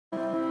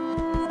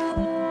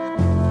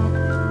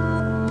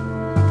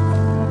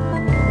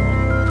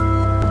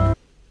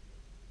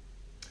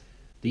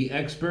The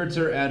experts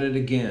are at it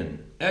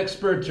again.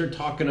 Experts are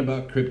talking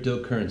about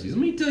cryptocurrencies. Let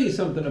me tell you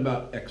something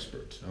about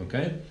experts,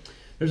 okay?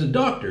 There's a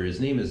doctor, his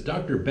name is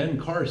Dr. Ben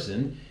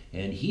Carson,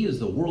 and he is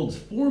the world's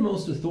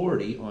foremost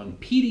authority on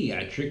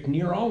pediatric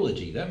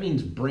neurology. That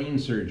means brain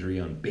surgery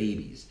on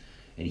babies.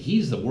 And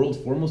he's the world's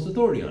foremost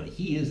authority on it.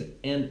 He is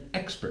an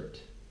expert,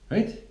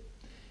 right?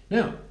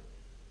 Now,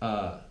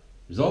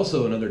 there's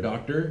also another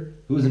doctor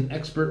who is an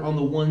expert on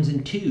the ones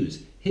and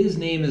twos. His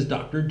name is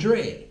Dr.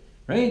 Dre,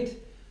 right?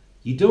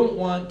 You don't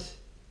want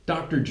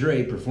Dr.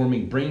 Dre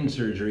performing brain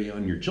surgery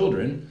on your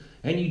children,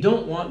 and you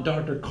don't want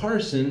Dr.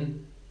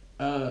 Carson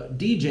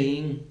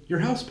DJing your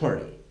house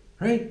party,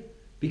 right?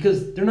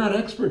 Because they're not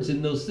experts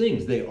in those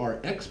things. They are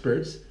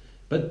experts,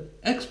 but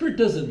expert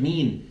doesn't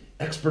mean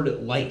expert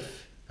at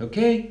life,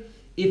 okay?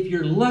 If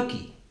you're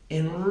lucky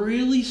and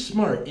really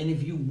smart, and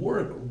if you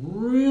work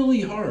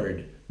really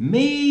hard,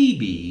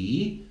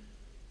 maybe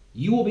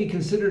you will be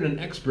considered an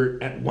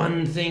expert at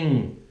one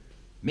thing.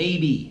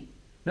 Maybe.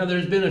 Now,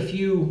 there's been a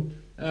few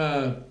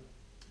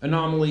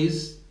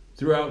anomalies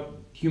throughout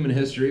human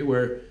history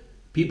where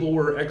people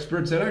were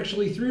experts at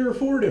actually 3 or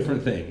 4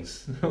 different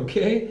things,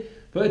 okay?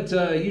 But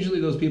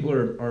usually those people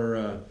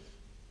are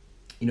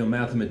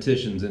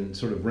mathematicians and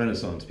sort of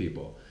Renaissance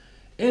people.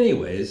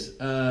 Anyways,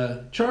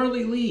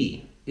 Charlie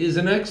Lee is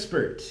an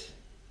expert,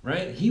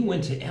 right? He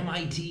went to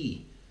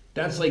MIT.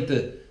 That's like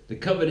the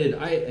coveted.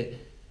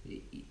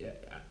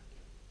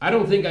 I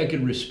don't think I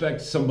could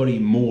respect somebody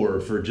more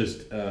for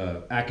just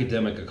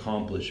academic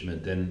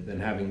accomplishment than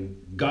having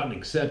gotten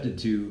accepted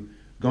to,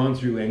 gone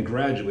through, and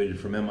graduated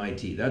from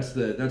MIT. That's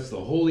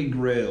the holy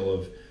grail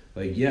of,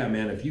 like, yeah,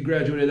 man, if you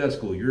graduated that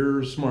school,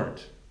 you're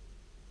smart.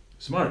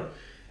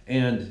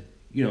 And,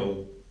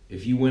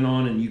 if you went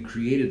on and you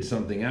created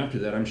something after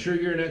that, I'm sure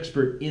you're an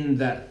expert in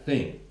that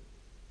thing.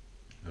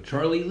 Now,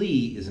 Charlie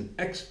Lee is an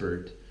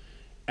expert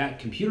at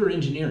computer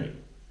engineering.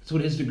 That's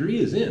what his degree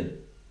is in.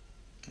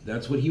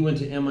 That's what he went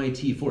to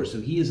MIT for.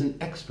 So he is an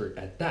expert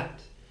at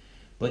that.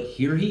 But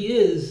here he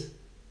is,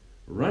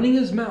 running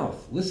his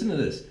mouth. Listen to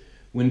this.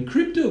 When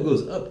crypto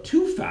goes up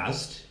too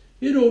fast,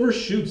 it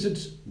overshoots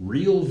its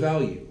real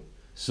value.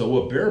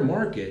 So a bear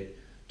market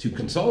to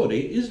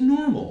consolidate is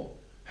normal.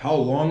 How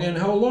long and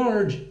how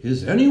large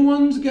is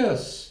anyone's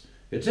guess.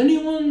 It's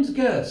anyone's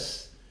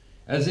guess.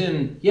 As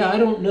in, yeah, I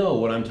don't know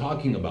what I'm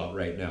talking about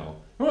right now.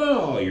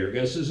 Well, your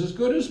guess is as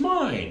good as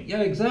mine.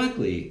 Yeah,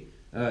 exactly,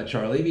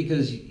 Charlie,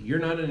 because you're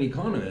not an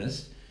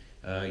economist.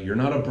 You're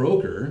not a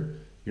broker.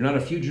 You're not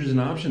a futures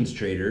and options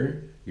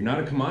trader. You're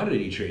not a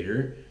commodity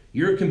trader.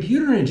 You're a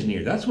computer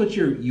engineer. That's what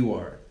you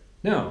are.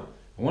 Now,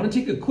 I want to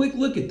take a quick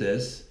look at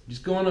this.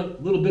 Just go on a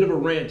little bit of a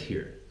rant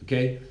here,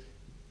 okay?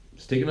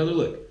 Let's take another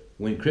look.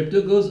 When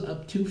crypto goes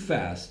up too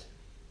fast,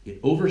 it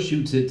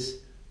overshoots its,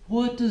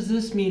 what does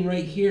this mean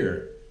right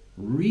here?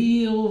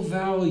 Real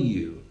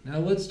value. Now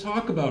let's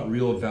talk about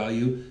real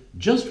value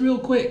just real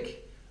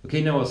quick.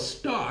 Okay, now a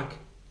stock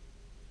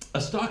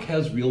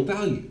has real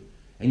value.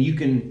 And you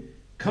can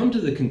come to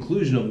the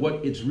conclusion of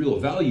what its real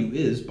value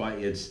is by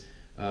its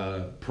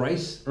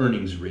price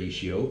earnings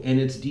ratio and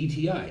its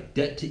DTI,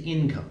 debt to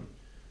income,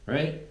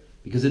 right?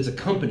 Because it's a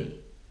company.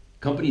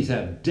 Companies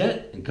have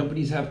debt and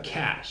companies have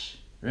cash,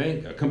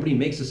 right? A company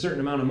makes a certain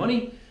amount of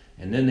money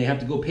and then they have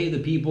to go pay the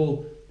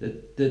people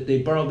that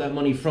they borrowed that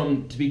money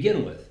from to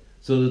begin with.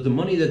 So that the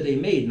money that they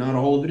made, not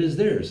all of it is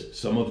theirs.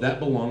 Some of that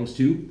belongs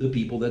to the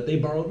people that they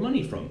borrowed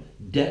money from.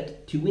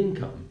 Debt to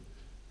income,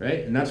 right?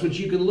 And that's what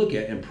you can look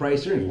at. And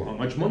price earnings, well, how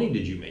much money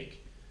did you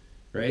make,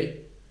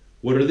 right?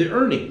 What are the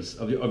earnings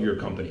of your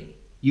company?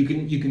 You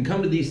can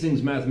come to these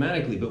things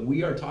mathematically, but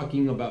we are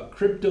talking about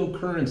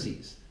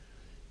cryptocurrencies.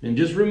 And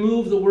just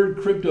remove the word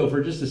crypto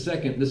for just a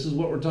second. This is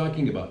what we're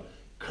talking about.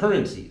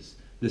 Currencies.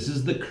 This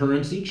is the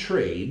currency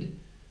trade.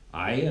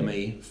 I am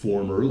a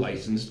former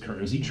licensed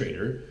currency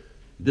trader.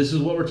 This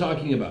is what we're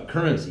talking about,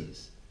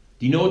 currencies.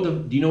 Do you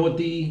know what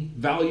the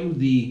value,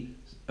 the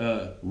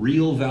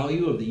real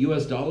value of the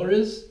US dollar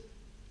is?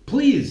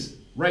 Please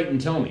write and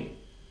tell me.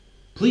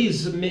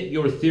 Please submit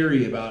your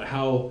theory about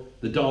how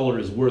the dollar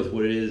is worth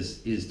what it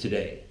is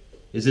today.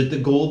 Is it the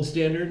gold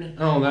standard?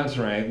 Oh, that's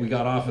right. We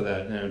got off of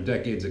that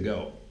decades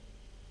ago.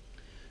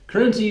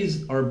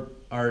 Currencies are,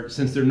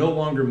 since they're no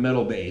longer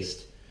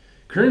metal-based,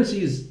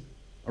 currencies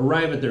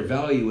arrive at their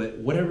value at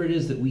whatever it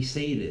is that we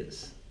say it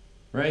is,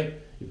 right?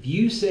 If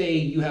you say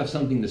you have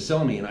something to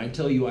sell me and I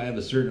tell you I have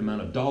a certain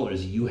amount of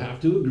dollars, you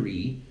have to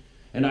agree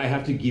and I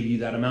have to give you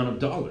that amount of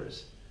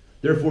dollars.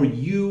 Therefore,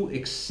 you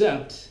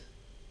accept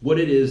what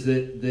it is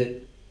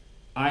that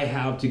I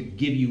have to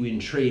give you in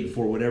trade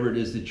for whatever it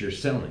is that you're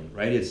selling,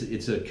 right?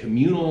 It's a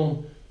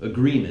communal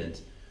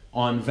agreement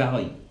on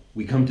value.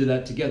 We come to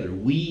that together.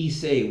 We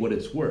say what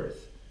it's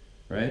worth,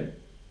 right?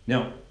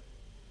 Now,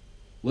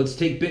 let's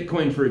take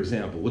Bitcoin, for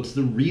example. What's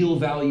the real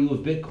value of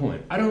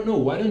Bitcoin? I don't know.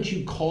 Why don't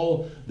you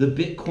call the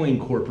Bitcoin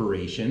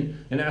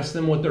Corporation and ask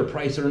them what their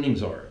price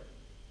earnings are?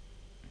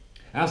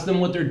 Ask them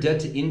what their debt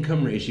to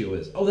income ratio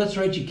is. Oh, that's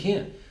right, you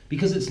can't,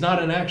 because it's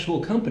not an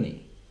actual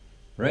company,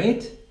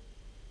 right?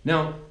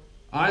 Now,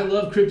 I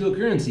love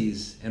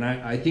cryptocurrencies, and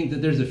I think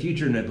that there's a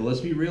future in it, but let's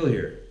be real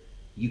here.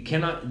 You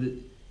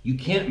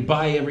can't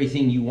buy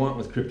everything you want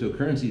with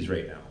cryptocurrencies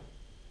right now.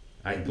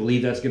 I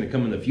believe that's going to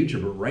come in the future,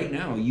 but right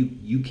now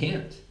you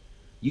can't.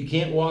 You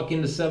can't walk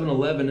into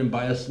 7-Eleven and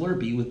buy a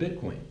Slurpee with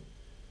Bitcoin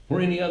or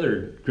any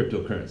other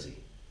cryptocurrency.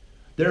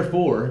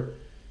 Therefore,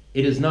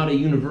 it is not a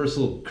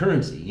universal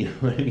currency. You know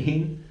what I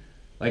mean?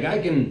 Like I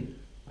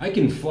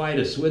can fly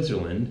to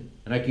Switzerland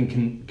and I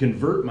can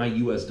convert my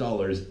US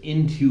dollars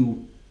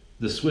into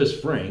the Swiss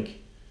franc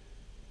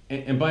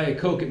and buy a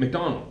Coke at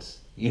McDonald's.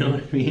 You know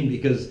what I mean?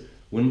 Because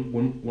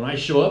when I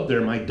show up there,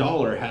 my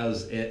dollar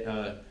has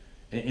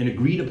an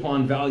agreed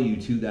upon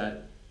value to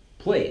that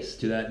place,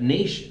 to that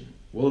nation.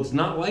 Well, it's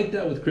not like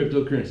that with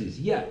cryptocurrencies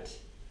yet.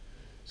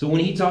 So when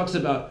he's talking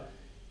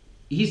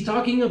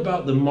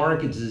about the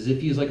markets as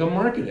if he's like a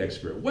market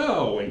expert.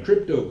 Well, when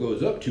crypto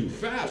goes up too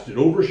fast, it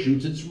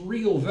overshoots its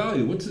real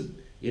value. What's it?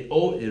 It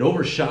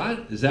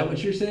overshot? Is that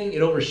what you're saying?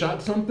 It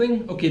overshot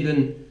something? Okay,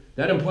 then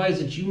that implies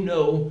that you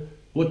know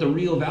what the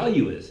real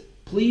value is.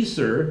 Please,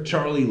 sir,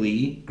 Charlie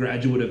Lee,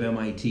 graduate of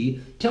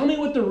MIT, tell me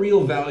what the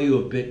real value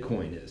of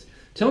Bitcoin is.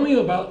 Tell me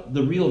about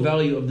the real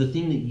value of the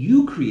thing that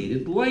you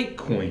created,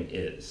 Litecoin,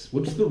 is.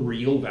 What's the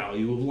real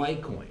value of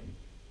Litecoin?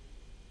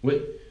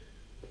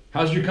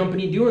 How's your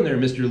company doing there,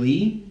 Mr.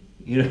 Lee?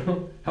 You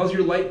know, how's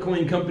your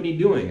Litecoin company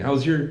doing?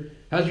 How's your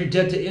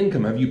debt to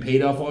income? Have you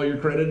paid off all your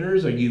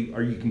creditors? Are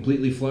you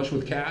completely flush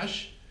with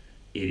cash?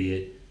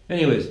 Idiot.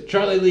 Anyways,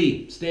 Charlie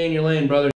Lee, stay in your lane, brother.